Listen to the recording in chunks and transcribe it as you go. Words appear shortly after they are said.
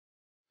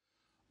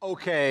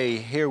Okay,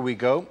 here we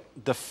go.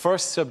 The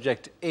first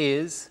subject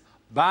is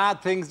bad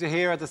things to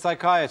hear at the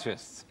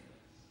psychiatrist.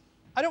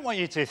 I don't want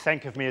you to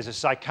think of me as a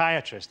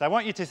psychiatrist. I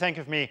want you to think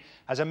of me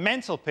as a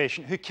mental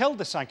patient who killed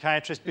the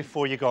psychiatrist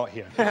before you got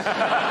here.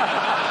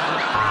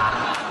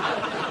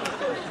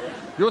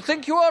 You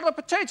think you are a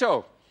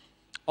potato?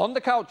 On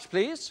the couch,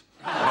 please.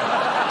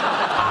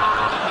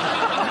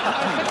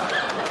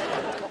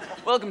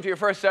 Welcome to your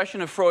first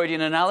session of Freudian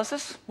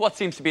analysis. What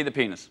seems to be the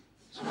penis?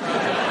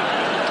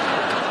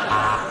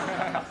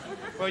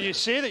 Well, you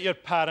say that you're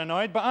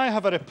paranoid, but I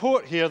have a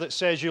report here that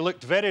says you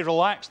looked very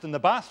relaxed in the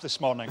bath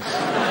this morning.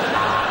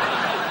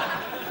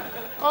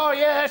 Oh,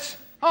 yes.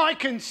 I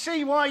can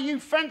see why you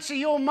fancy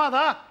your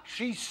mother.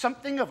 She's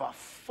something of a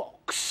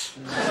fox.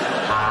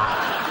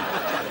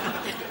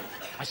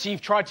 I see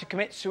you've tried to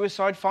commit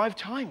suicide 5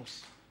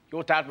 times.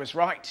 Your dad was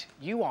right.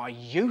 You are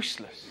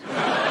useless.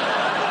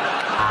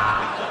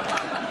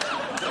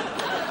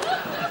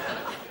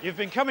 You've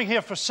been coming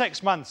here for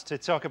 6 months to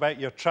talk about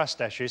your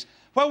trust issues.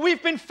 Well,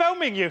 we've been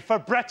filming you for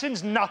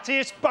Britain's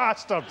nuttiest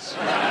bastards.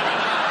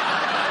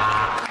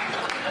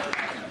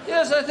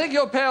 Yes, I think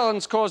your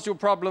parents caused you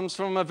problems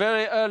from a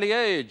very early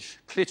age,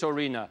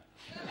 Clitorina.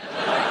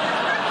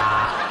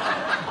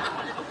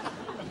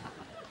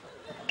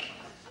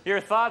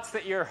 Your thoughts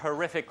that you're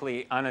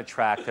horrifically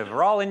unattractive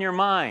are all in your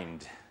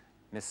mind,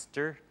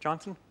 Mr.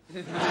 Johnson.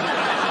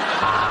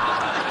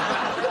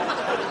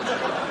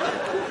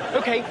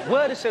 OK,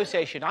 word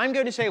association. I'm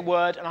going to say a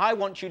word, and I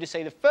want you to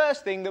say the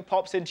first thing that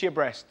pops into your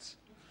breasts.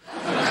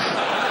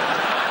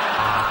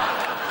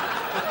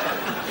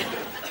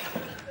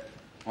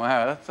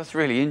 Wow, that's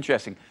really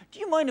interesting. Do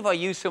you mind if I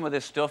use some of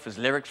this stuff as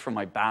lyrics for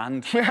my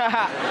band? You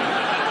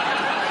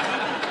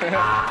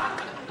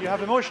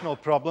have emotional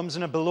problems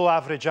and a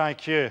below-average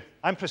IQ.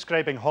 I'm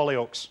prescribing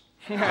Hollyoaks.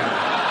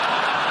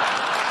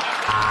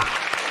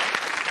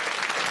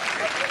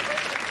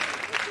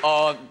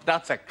 Oh,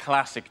 that's a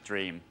classic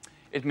dream.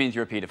 It means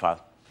you're a paedophile.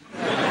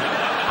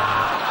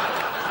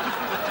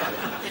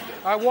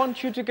 I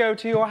want you to go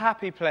to your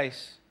happy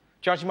place.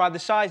 Judging by the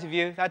size of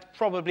you, that's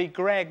probably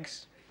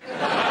Greg's.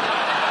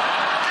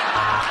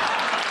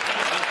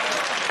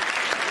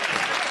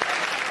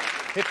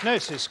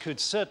 Hypnosis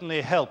could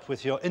certainly help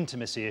with your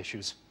intimacy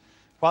issues.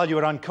 While you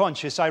were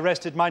unconscious, I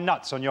rested my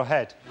nuts on your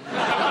head.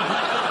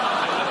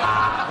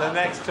 The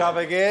next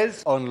topic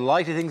is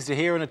unlikely things to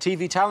hear on a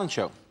TV talent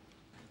show.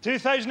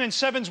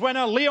 2007's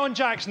winner, Leon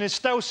Jackson, is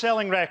still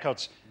selling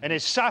records in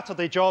his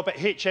Saturday job at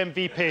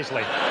HMV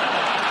Paisley.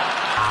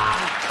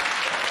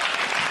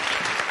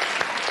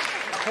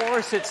 Of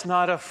course it's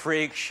not a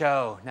freak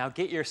show. Now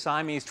get your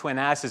Siamese twin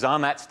asses on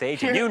that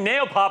stage and you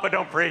nail Papa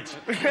Don't Preach.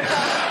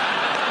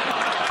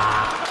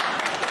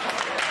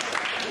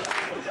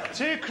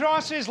 2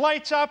 crosses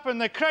light up and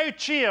the crowd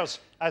cheers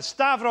as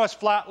Stavros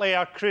Flatley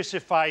are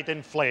crucified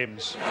in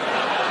flames.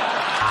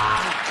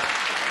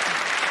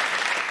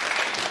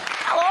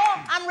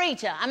 Hello, I'm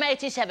Rita. I'm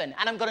 87,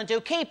 and I'm going to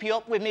do Keep You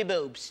Up with me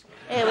boobs.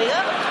 Here we go.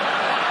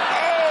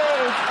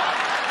 Hey!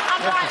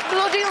 I'm like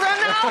bloody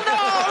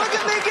Ronaldo! Look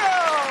at me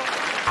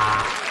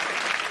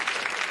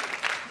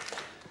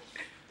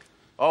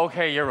go!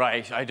 OK, you're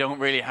right. I don't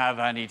really have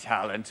any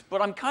talent,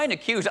 but I'm kind of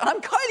cute, and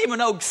I'm Kylie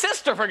Minogue's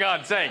sister, for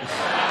God's sake.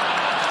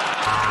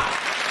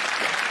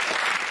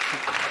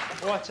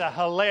 What a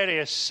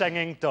hilarious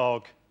singing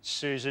dog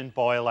Susan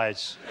Boyle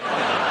is.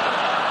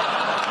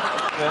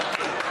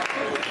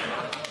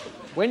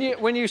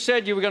 When you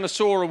said you were going to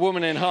saw a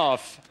woman in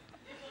half,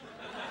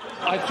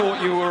 I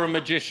thought you were a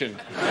magician.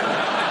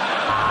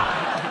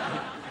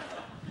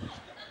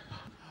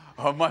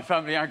 Oh, my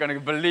family aren't going to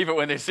believe it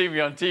when they see me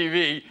on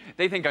TV.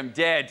 They think I'm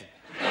dead.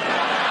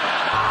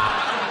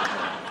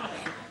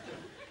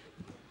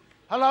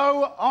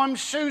 Hello, I'm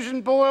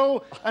Susan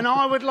Boyle, and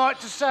I would like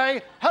to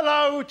say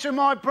hello to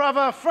my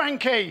brother,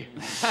 Frankie.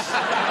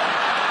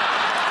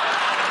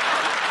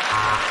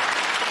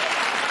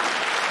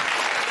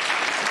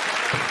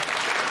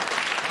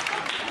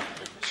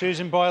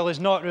 Susan Boyle is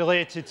not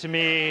related to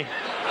me.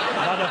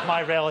 None of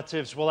my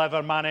relatives will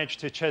ever manage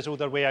to chisel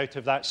their way out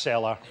of that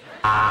cellar.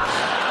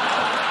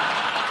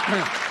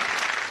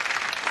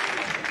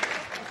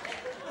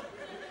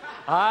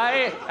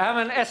 I am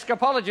an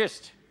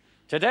escapologist.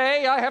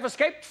 Today, I have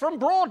escaped from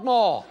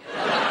Broadmoor.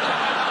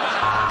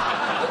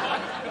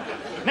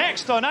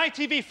 Next on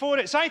ITV4,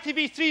 it's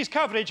ITV3's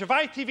coverage of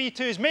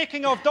ITV2's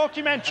making-of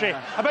documentary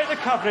about the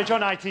coverage on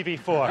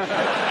ITV4.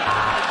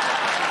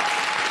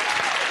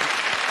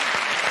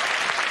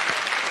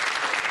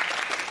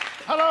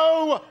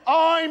 Hello,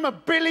 I'm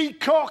Billy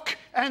Cock,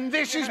 and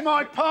this is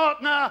my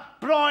partner,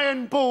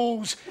 Brian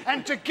Balls,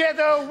 and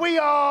together we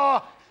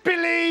are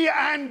Billy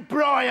and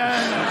Brian.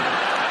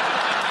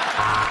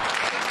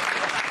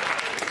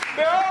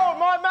 Behold,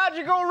 my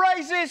magical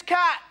racist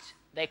cat.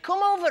 They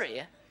come over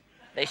here,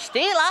 they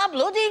steal our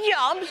bloody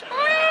jobs.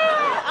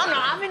 I'm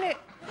not having it.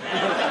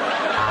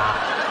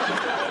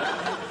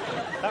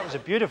 That was a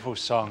beautiful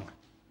song,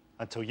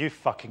 until you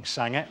fucking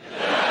sang it.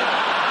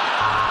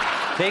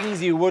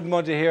 Things you wouldn't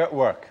want to hear at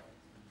work.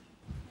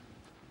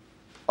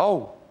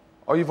 Oh,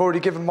 Oh, you've already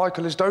given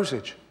Michael his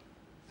dosage?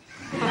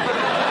 It's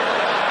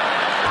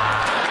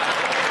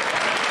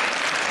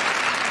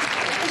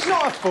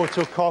not a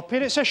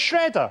photocopier, it's a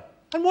shredder.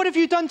 And what have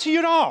you done to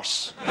your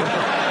arse?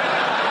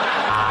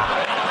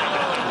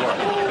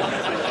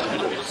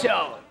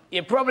 So,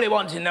 you probably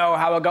want to know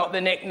how I got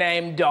the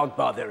nickname Dog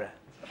Botherer.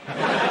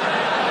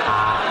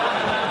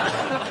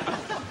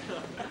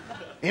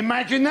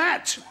 Imagine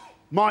that.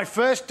 My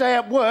first day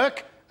at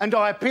work, and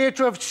I appear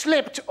to have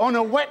slipped on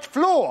a wet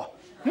floor.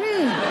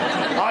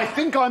 I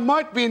think I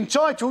might be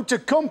entitled to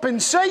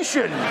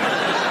compensation. Do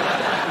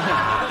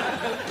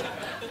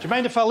you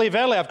mind if I leave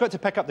early? I've got to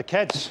pick up the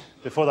kids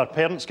before their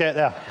parents get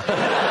there.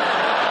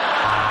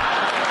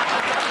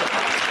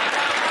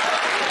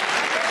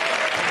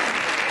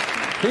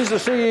 He's the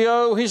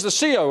CEO, he's the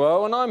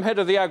COO, and I'm head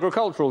of the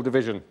agricultural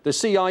division, the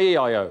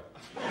CIEIO.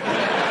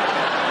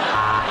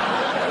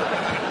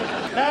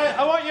 Now,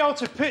 I want you all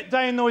to put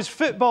down those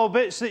football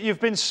bits that you've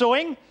been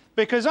sewing,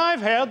 because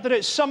I've heard that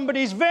it's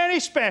somebody's very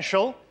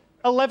special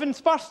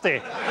 11th birthday.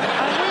 And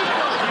we've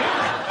got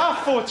you a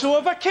photo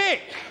of a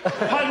cake.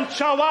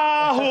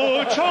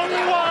 Punchawaho,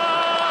 chongwa,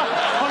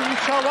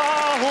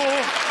 punchawaho.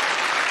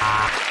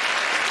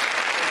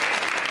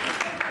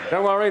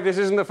 Don't worry, this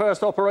isn't the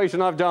first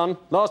operation I've done.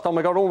 Last time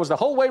I got almost the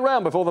whole way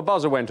round before the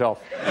buzzer went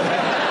off.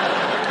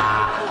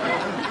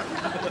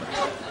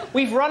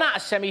 We've run out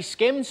of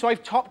semi-skimmed, so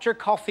I've topped your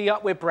coffee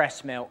up with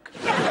breast milk.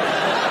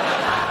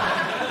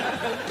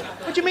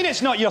 What do you mean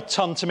it's not your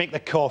turn to make the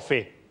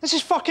coffee? This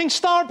is fucking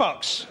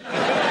Starbucks.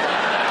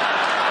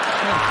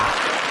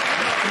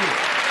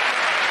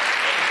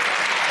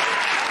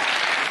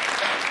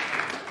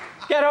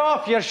 Get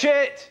off, you're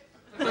shit.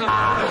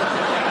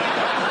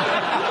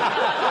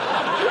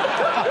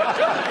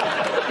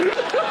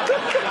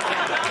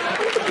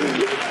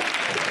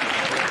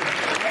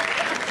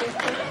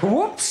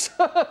 Whoops!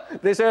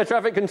 This air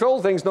traffic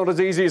control thing's not as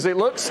easy as it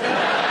looks.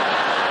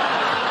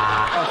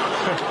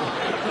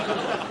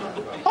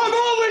 I've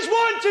always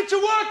wanted to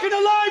work in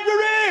a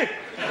library!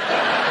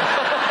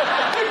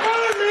 If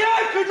only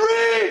I could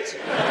read!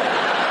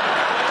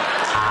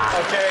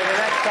 OK, the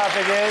next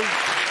topic is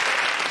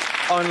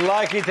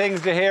unlikely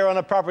things to hear on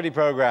a property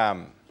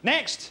programme.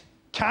 Next,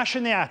 Cash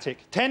in the Attic.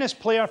 Tennis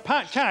player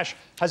Pat Cash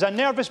has a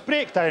nervous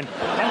breakdown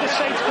and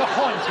decides to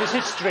haunt his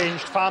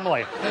estranged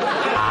family.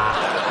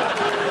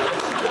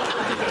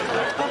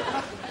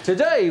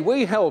 Today,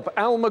 we help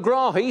Al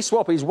McGrahy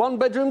swap his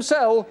one-bedroom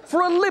cell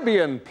for a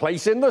Libyan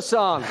place in the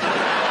sun.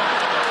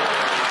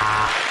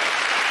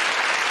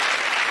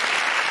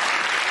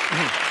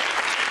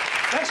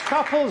 This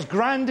couple's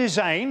grand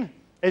design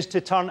is to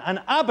turn an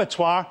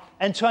abattoir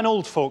into an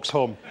old folks'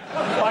 home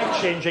by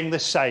changing the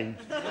sign.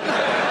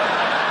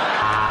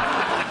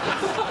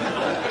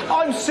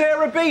 I'm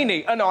Sarah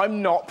Beanie, and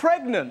I'm not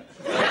pregnant.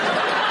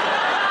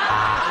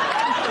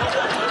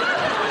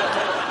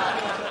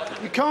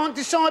 You can't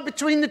decide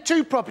between the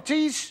two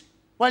properties?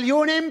 Well,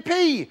 you're an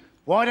MP.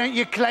 Why don't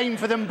you claim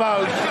for them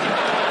both?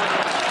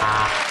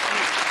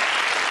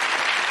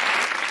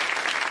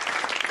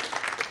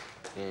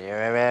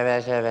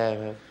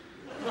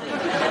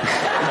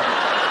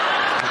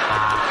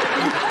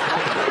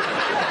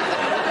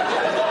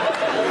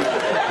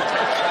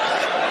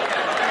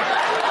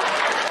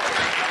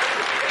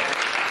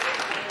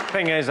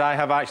 Thing is, I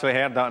have actually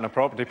heard that in a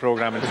property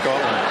programme in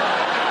Scotland.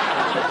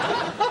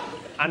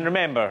 And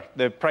remember,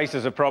 the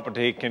prices of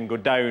property can go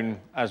down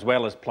as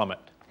well as plummet.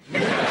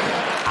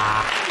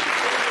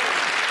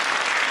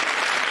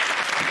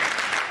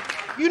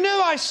 You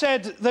know, I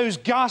said those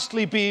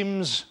ghastly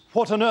beams,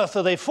 what on earth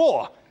are they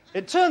for?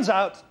 It turns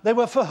out they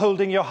were for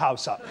holding your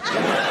house up.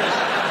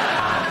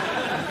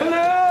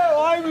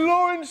 Hello, I'm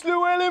Lawrence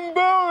Llewellyn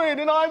Bowen,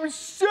 and I'm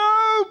so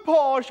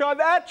posh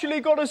I've actually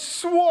got a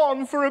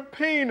swan for a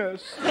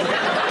penis.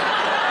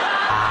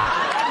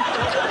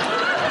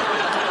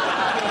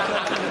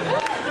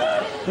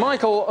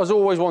 Michael has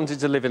always wanted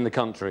to live in the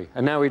country,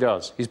 and now he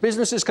does. His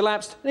business has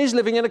collapsed, and he's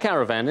living in a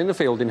caravan in a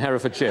field in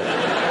Herefordshire.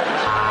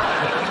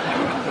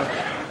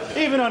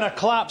 Even on a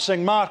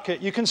collapsing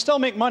market, you can still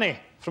make money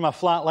from a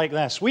flat like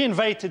this. We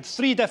invited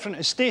 3 different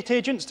estate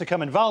agents to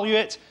come and value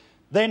it,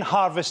 then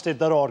harvested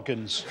their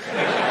organs.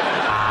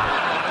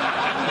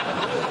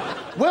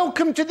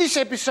 Welcome to this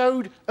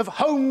episode of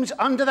Homes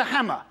Under the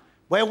Hammer,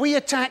 where we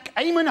attack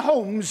Eamon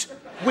Holmes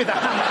with a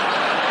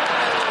hammer.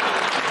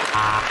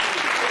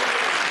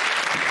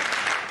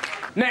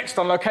 Next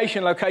on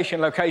Location,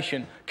 Location,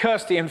 Location,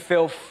 Kirsty and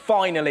Phil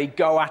finally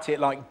go at it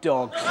like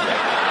dogs.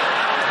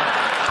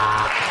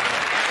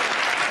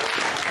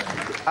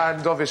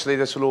 And obviously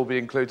this will all be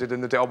included in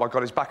the deal. Oh my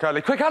God, it's back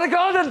early. Quick, out of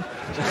garden!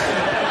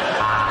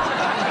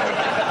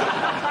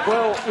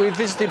 Well, we've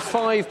visited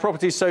 5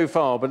 properties so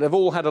far, but they've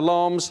all had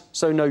alarms,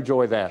 so no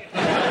joy there.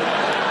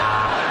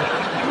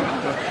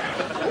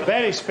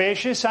 Very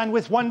spacious and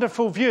with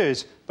wonderful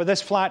views, but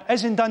this flat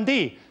is in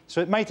Dundee, so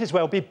it might as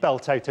well be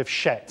built out of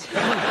shit.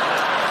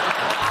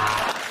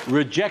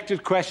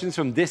 Rejected questions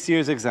from this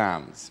year's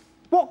exams.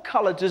 What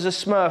colour does a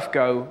Smurf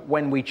go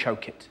when we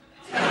choke it?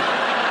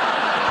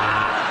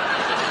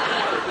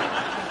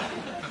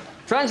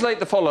 Translate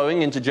the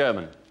following into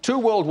German. 2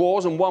 World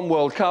Wars and 1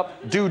 World Cup.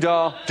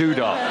 Doodah,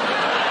 doodah.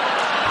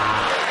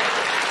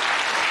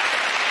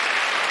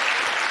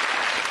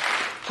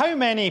 How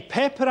many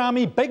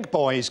pepperami big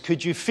boys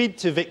could you feed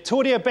to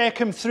Victoria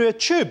Beckham through a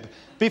tube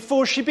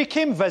before she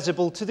became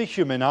visible to the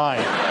human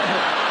eye?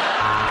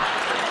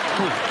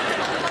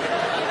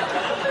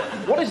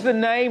 What is the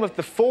name of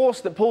the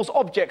force that pulls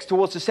objects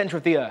towards the centre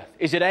of the Earth?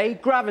 Is it A,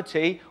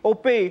 gravity, or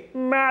B,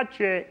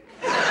 magic?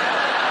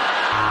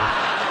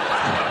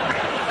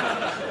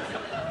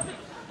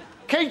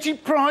 Katie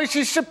Price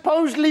is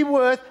supposedly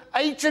worth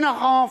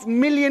 £8.5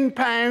 million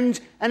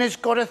and has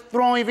got a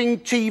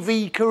thriving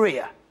TV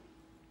career.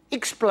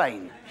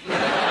 Explain.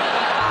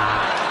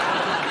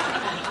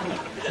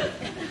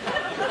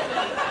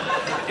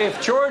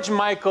 If George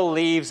Michael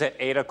leaves at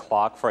 8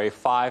 o'clock for a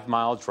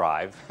 5-mile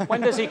drive,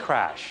 when does he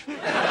crash?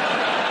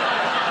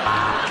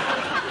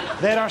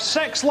 There are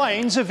 6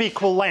 lines of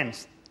equal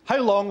length.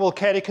 How long will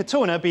Kerry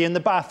Katona be in the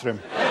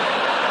bathroom?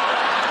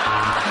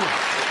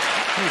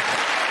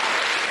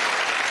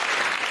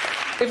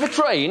 If a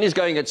train is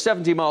going at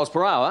 70 miles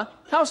per hour,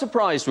 how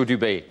surprised would you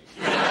be?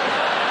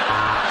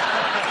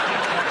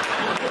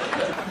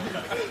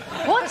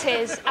 What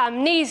is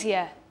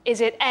amnesia? Is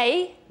it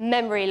A,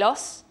 memory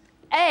loss,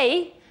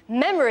 A,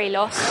 memory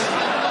loss,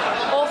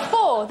 or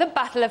 4, the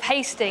Battle of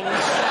Hastings?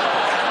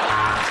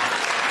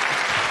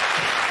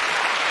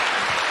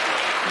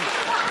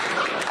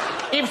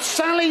 If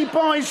Sally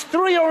buys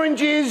 3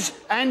 oranges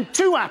and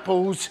 2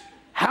 apples,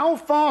 how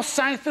far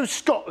south of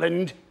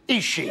Scotland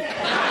is she?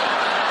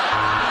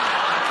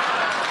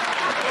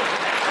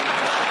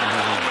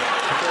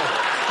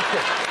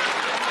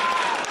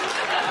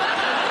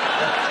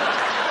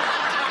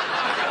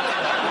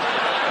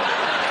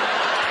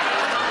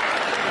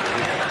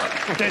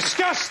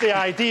 Discuss the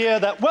idea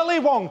that Willy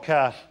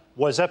Wonka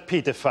was a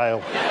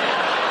paedophile.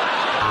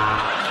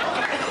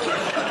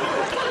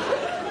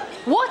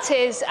 What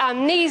is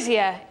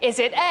amnesia? Is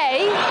it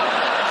A,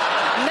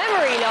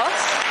 memory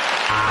loss,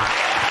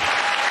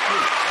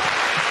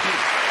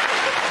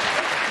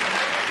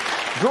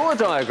 Draw a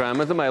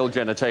diagram of the male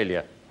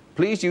genitalia.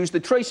 Please use the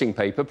tracing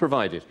paper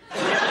provided.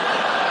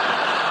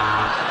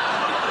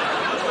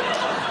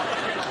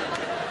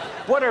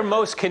 What are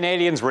most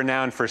Canadians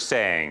renowned for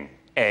saying?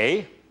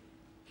 A,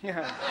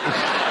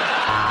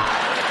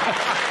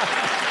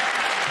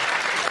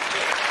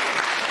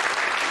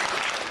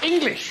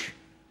 English.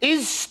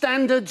 Is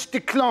standards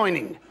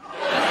declining?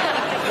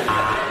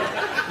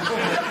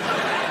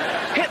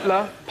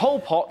 Hitler, Pol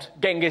Pot,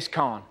 Genghis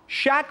Khan.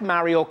 Shag,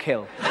 marry, or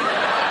kill?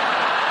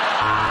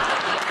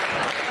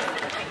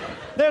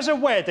 There's a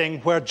wedding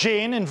where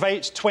Jane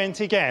invites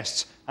 20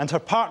 guests and her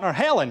partner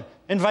Helen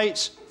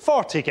invites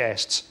 40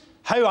 guests.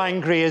 How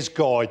angry is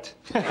God?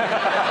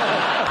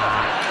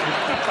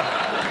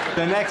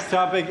 The next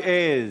topic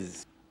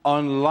is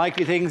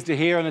unlikely things to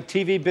hear on a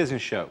TV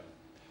business show.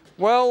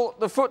 Well,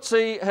 the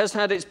footsie has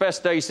had its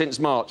best day since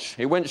March.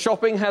 It went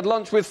shopping, had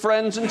lunch with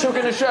friends and took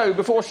in a show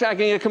before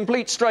shagging a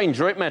complete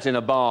stranger it met in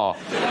a bar.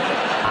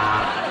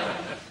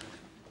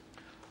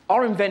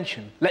 Our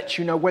invention lets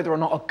you know whether or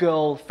not a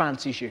girl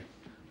fancies you.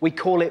 We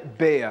call it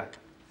beer.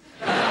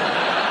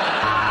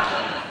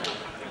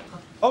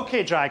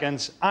 OK,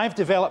 Dragons, I've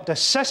developed a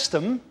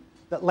system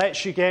that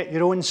lets you get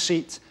your own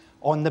seat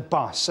on the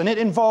bus, and it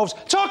involves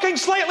talking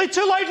slightly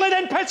too loudly,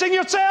 then pissing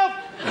yourself.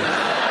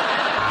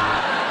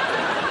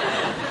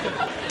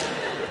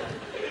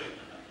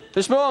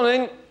 This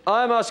morning,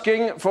 I'm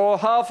asking for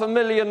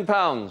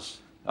 £500,000.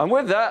 And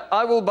with that,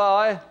 I will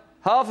buy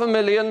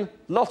 500,000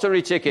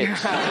 lottery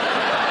tickets.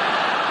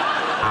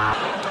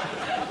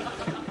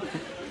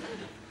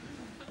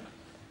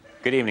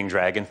 Good evening,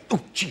 Dragon. Oh,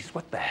 jeez,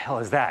 what the hell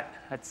is that?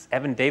 That's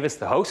Evan Davis,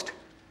 the host?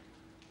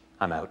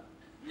 I'm out.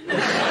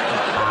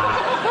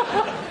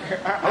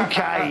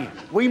 OK,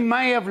 we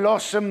may have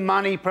lost some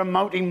money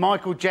promoting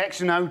Michael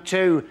Jackson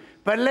 02,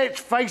 but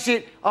let's face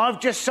it, I've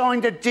just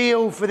signed a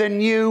deal for the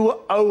new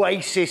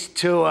Oasis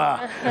tour.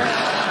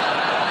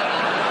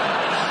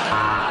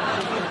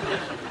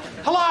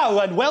 Hello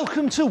and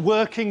welcome to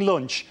Working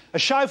Lunch, a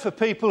show for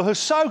people who are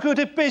so good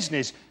at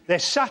business they're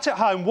sat at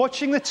home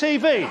watching the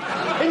TV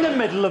in the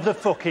middle of the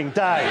fucking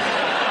day.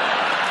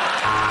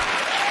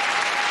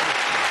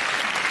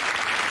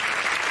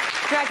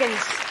 Dragons,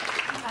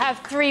 I have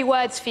 3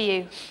 words for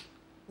you.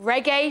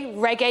 Reggae,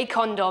 reggae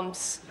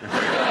condoms.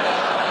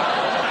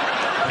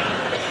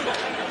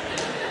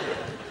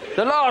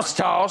 The last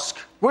task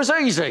was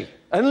easy,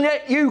 and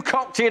yet you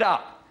cocked it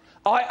up.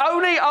 I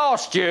only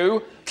asked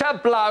you to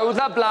blow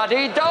the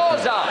bloody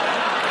doors up.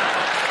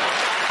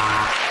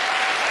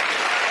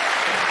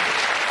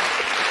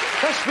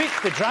 This week,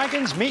 the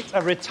Dragons meet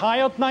a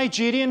retired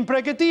Nigerian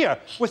brigadier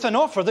with an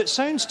offer that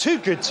sounds too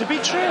good to be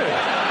true.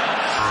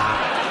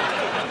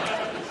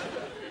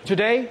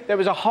 Today, there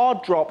was a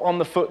hard drop on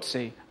the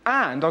footsie,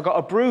 and I got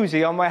a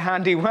bruisey on my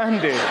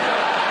handy-wandy.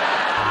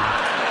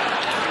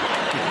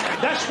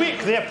 This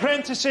week, the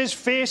apprentices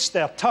face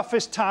their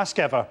toughest task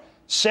ever,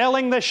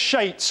 selling the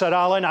shite Sir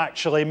Alan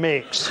actually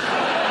makes.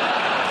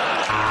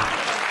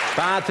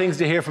 Bad things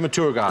to hear from a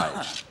tour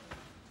guide.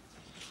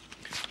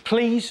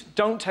 Please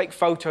don't take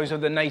photos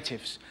of the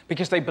natives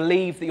because they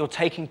believe that you're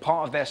taking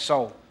part of their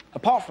soul.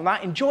 Apart from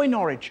that, enjoy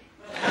Norwich.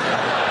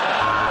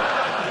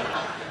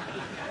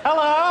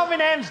 Hello, my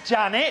name's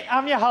Janet.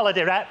 I'm your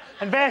holiday rep.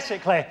 And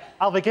basically,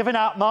 I'll be giving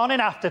out morning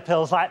after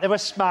pills like they were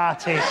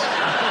Smarties.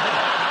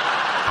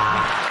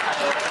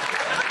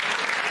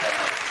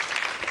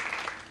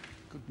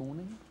 Good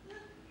morning.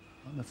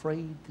 I'm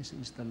afraid this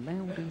is the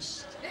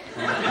loudest.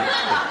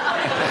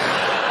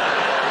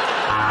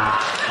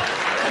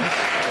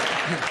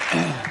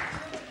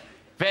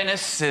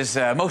 Venice is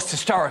a most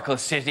historical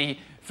city,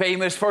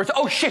 famous for its...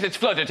 Oh, shit, it's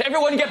flooded.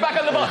 Everyone get back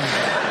on the bus.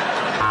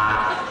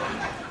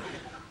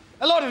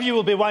 A lot of you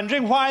will be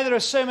wondering why there are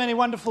so many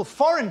wonderful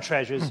foreign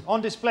treasures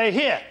on display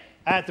here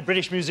at the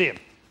British Museum.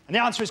 And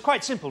the answer is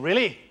quite simple,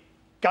 really.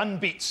 Gun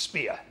beats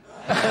spear.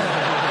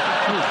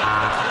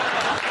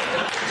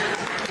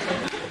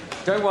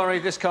 Don't worry,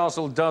 this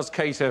castle does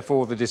cater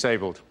for the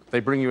disabled. They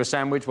bring you a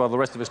sandwich while the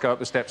rest of us go up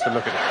the steps to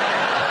look at it.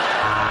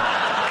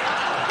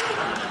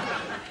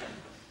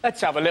 Let's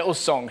have a little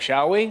song,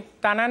 shall we?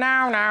 Coming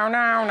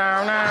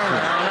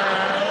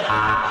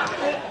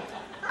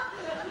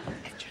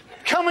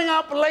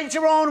up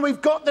later on,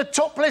 we've got the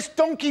topless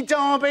donkey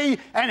derby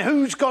and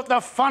who's got the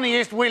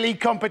funniest willy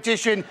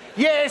competition.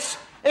 Yes,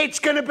 it's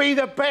going to be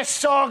the best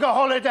saga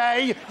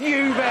holiday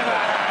you've ever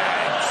had.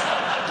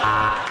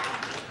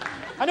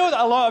 I know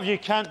that a lot of you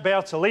can't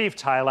bear to leave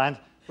Thailand,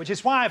 which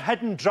is why I've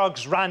hidden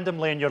drugs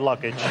randomly in your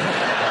luggage.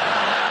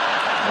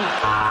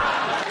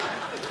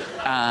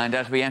 And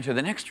as we enter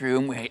the next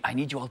room, I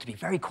need you all to be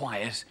very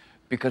quiet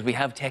because we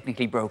have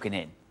technically broken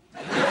in.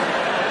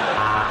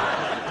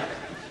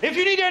 If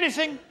you need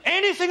anything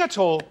at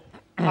all,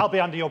 I'll be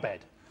under your bed.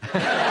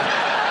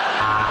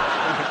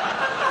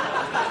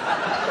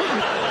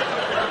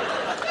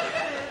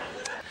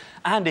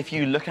 And if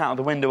you look out of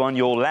the window on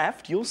your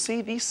left, you'll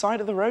see the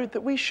side of the road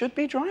that we should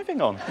be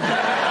driving on.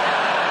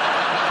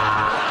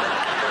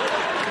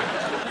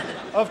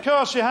 Of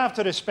course, you have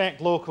to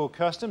respect local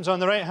customs. On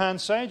the right-hand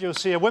side, you'll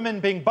see a woman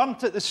being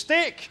burnt at the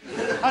stake,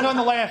 and on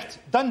the left,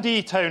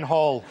 Dundee Town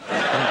Hall.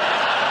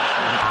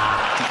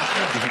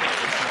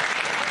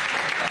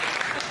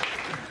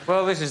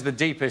 Well, this is the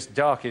deepest,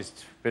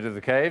 darkest bit of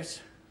the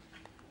caves.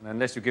 And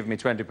unless you give me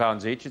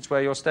 £20 each, it's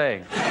where you're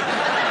staying.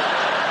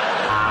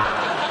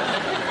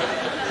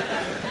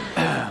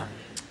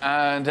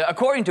 And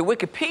according to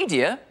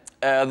Wikipedia,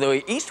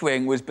 the East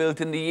Wing was built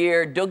in the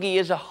year Dougie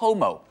is a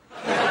homo.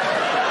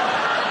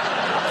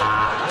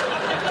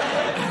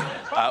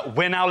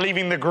 We're now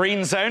leaving the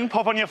green zone.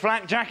 Pop on your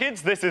flak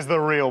jackets. This is the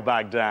real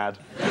Baghdad.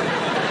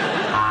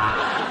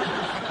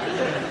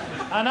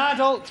 An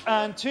adult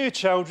and 2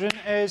 children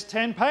is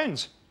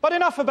 £10. But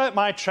enough about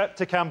my trip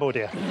to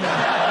Cambodia.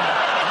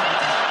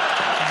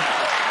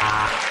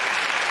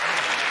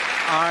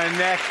 Our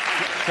next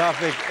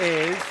topic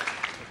is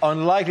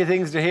unlikely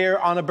things to hear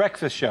on a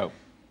breakfast show.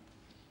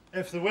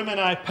 If the woman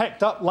I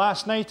picked up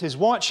last night is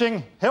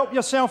watching, help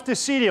yourself to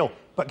cereal,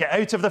 but get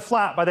out of the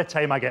flat by the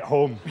time I get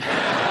home.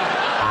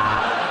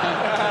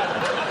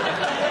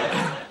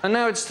 And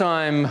now it's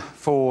time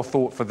for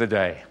Thought for the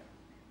Day.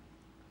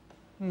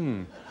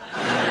 That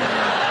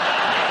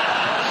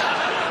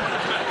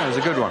was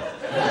a good one.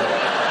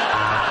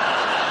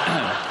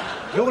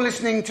 You're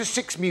listening to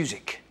Six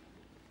Music.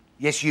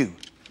 Yes, you.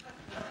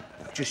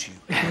 Just you.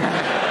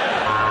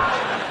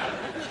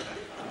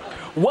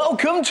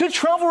 Welcome to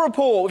Travel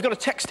Report. We've got a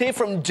text here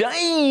from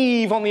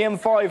Dave on the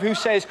M5 who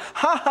says,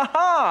 ha ha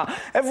ha,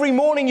 every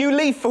morning you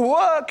leave for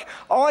work,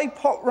 I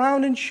pop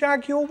round and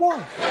shag your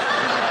wife.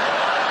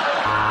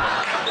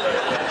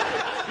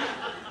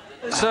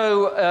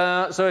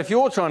 So if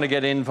you're trying to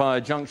get in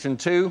via Junction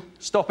 2,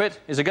 stop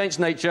it. It's against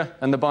nature,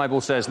 and the Bible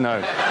says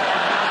no.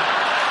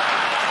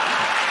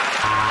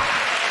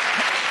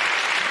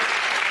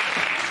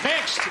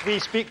 Next, we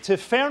speak to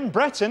Fern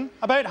Britton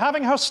about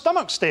having her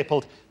stomach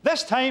stapled,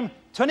 this time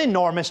to an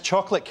enormous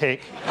chocolate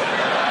cake.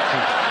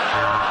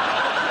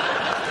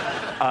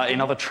 In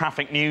other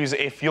traffic news,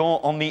 if you're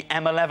on the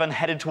M11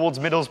 headed towards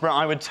Middlesbrough,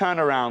 I would turn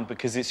around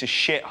because it's a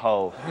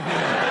shithole.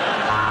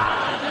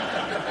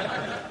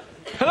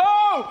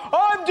 Hello!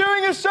 I'm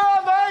doing a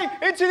survey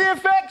into the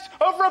effects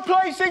of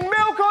replacing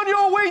milk on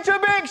your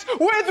Weetabix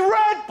with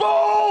Red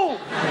Bull!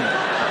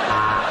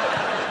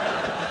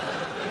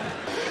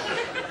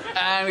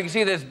 And we can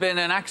see there's been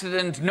an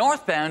accident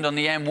northbound on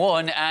the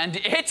M1, and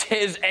it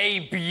is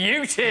a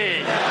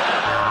beauty.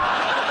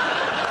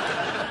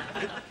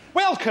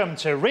 Welcome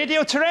to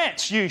Radio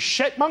Tourette's, you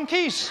shit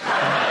monkeys.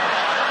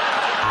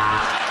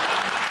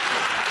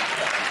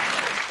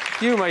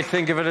 You may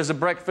think of it as a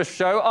breakfast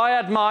show. I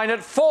had mine at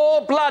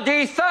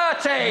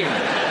 4:30.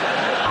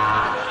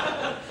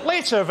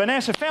 Later,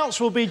 Vanessa Feltz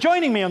will be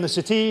joining me on the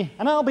settee,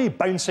 and I'll be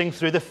bouncing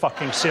through the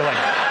fucking ceiling.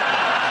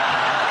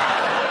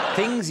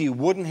 Things you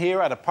wouldn't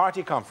hear at a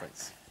party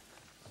conference.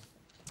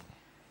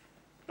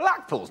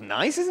 Blackpool's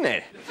nice, isn't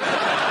it?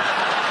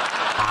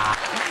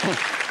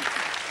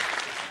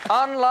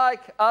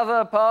 Unlike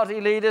other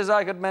party leaders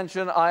I could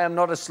mention, I am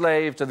not a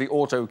slave to the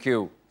auto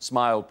cue.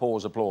 Smile,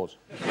 pause, applause.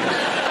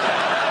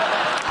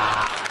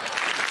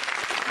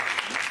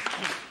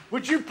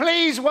 Would you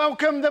please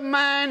welcome the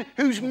man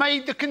who's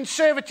made the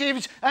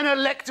Conservatives an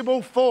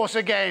electable force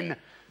again,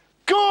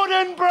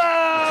 Gordon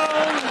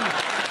Brown!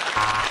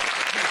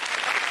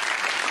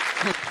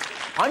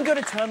 I'm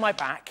going to turn my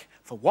back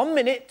for 1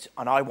 minute,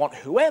 and I want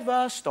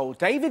whoever stole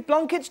David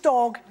Blunkett's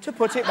dog to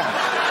put it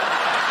back.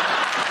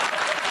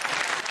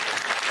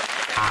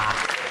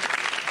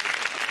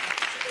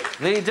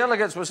 The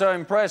delegates were so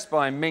impressed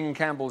by Ming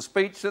Campbell's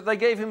speech that they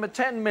gave him a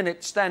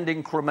 10-minute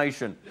standing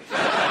cremation.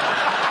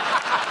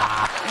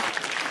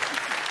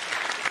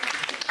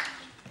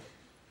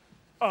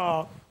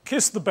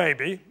 Kiss the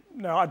baby.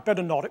 No, I'd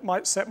better not. It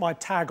might set my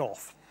tag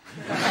off.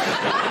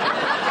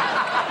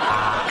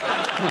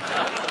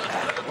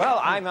 Well,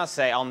 I must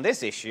say, on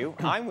this issue,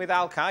 I'm with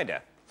Al-Qaeda.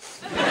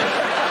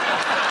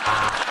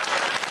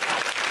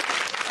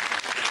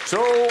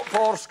 So,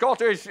 for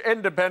Scottish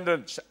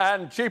independence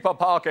and cheaper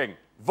parking,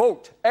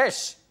 vote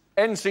S,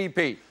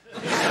 NCP.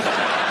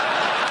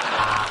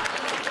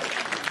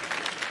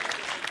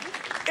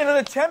 In an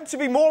attempt to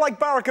be more like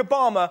Barack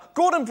Obama,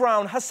 Gordon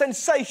Brown has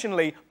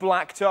sensationally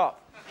blacked up.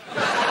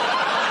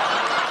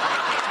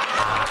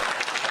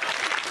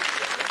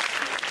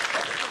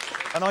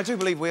 And I do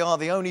believe we are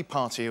the only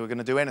party who are going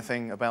to do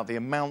anything about the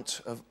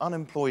amount of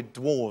unemployed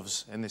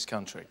dwarves in this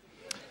country.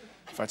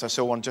 In fact, I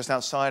saw one just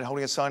outside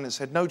holding a sign that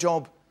said, "No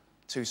job,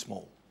 too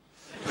small."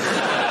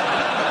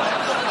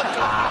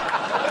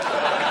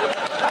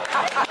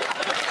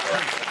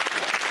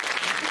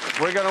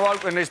 We're going to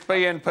open this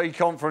BNP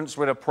conference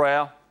with a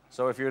prayer,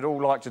 so if you'd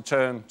all like to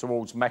turn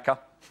towards Mecca.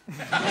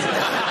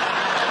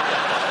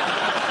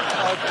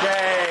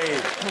 OK.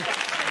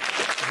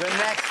 The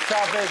next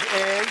topic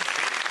is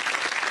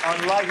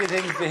unlikely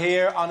things to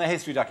hear on a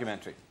history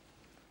documentary.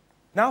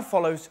 Now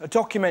follows a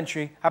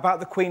documentary about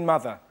the Queen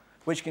Mother,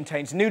 which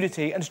contains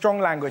nudity and strong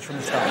language from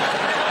the start.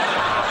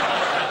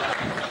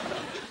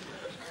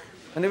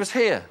 And it was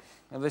here,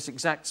 at this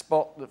exact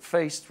spot that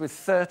faced with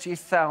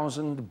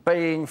 30,000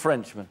 baying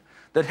Frenchmen,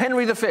 that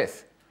Henry V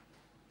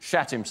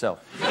shat himself.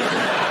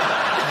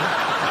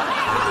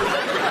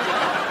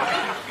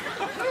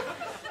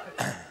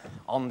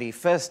 On the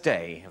first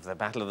day of the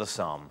Battle of the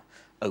Somme,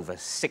 over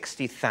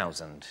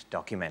 60,000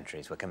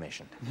 documentaries were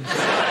commissioned.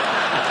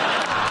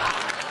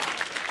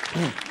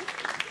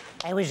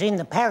 I was in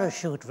the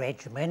parachute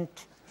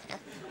regiment.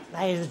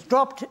 I was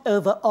dropped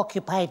over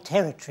occupied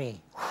territory.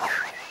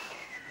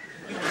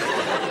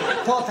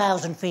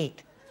 4,000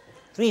 feet,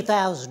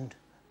 3,000,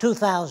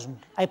 2,000.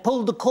 I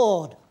pulled the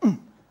cord.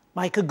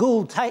 My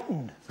cagoule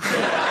tightened.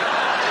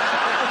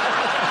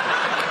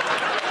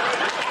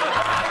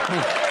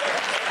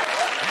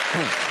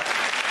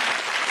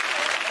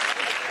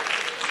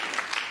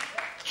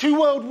 Two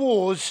World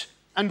Wars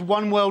and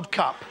one World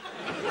Cup.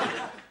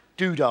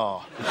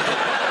 Doodah.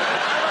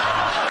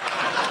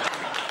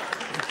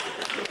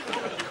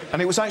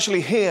 And it was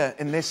actually here,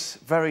 in this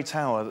very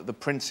tower, that the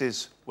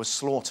princes were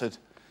slaughtered.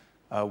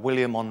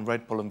 William on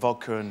Red Bull and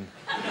vodka and...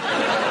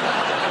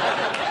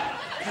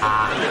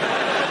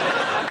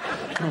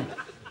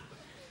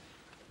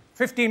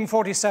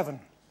 1547.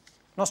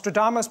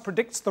 Nostradamus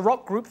predicts the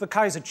rock group the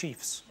Kaiser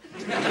Chiefs.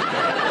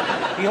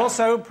 He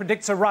also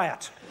predicts a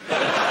riot.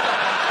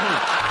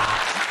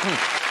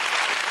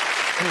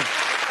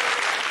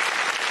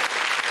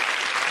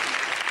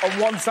 On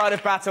one side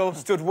of battle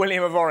stood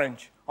William of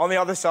Orange. On the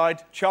other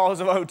side,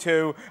 Charles of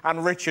O2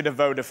 and Richard of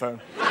Vodafone.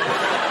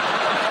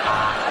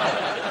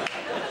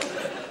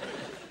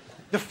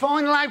 The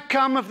final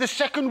outcome of the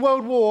Second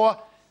World War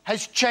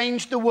has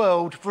changed the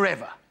world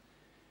forever.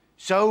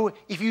 So,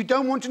 if you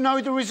don't want to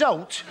know the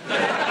result, look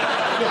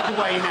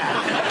away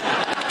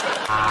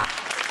now.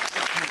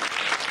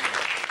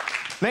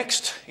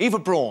 Next, Eva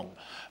Braun,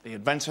 the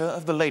inventor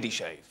of the lady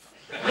shave.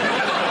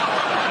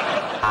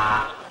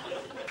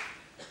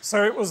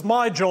 So it was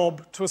my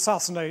job to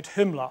assassinate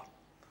Himmler.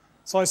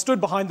 So I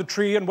stood behind the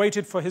tree and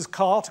waited for his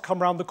car to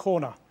come round the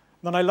corner.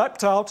 Then I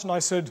leapt out and I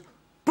said,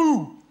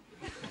 "Boo!"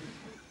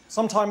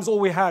 Sometimes all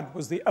we had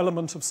was the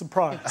element of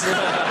surprise.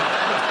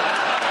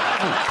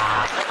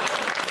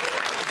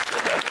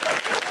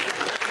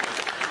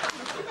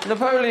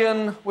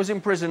 Napoleon was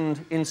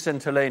imprisoned in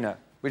St Helena,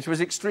 which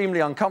was extremely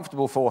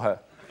uncomfortable for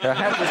her. Her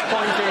hat was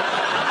pointed,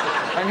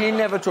 and he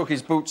never took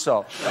his boots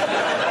off.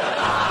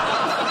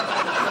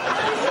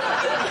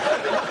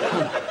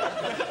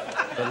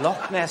 The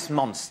Loch Ness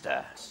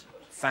Monster.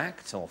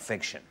 Fact or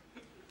fiction?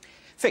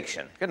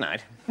 Fiction. Good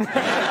night.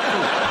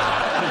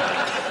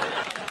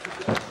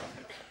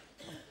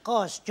 Of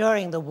course,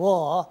 during the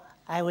war,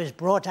 I was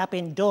brought up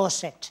in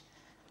Dorset.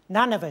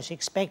 None of us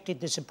expected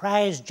the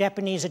surprise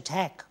Japanese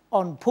attack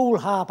on Poole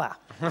Harbour.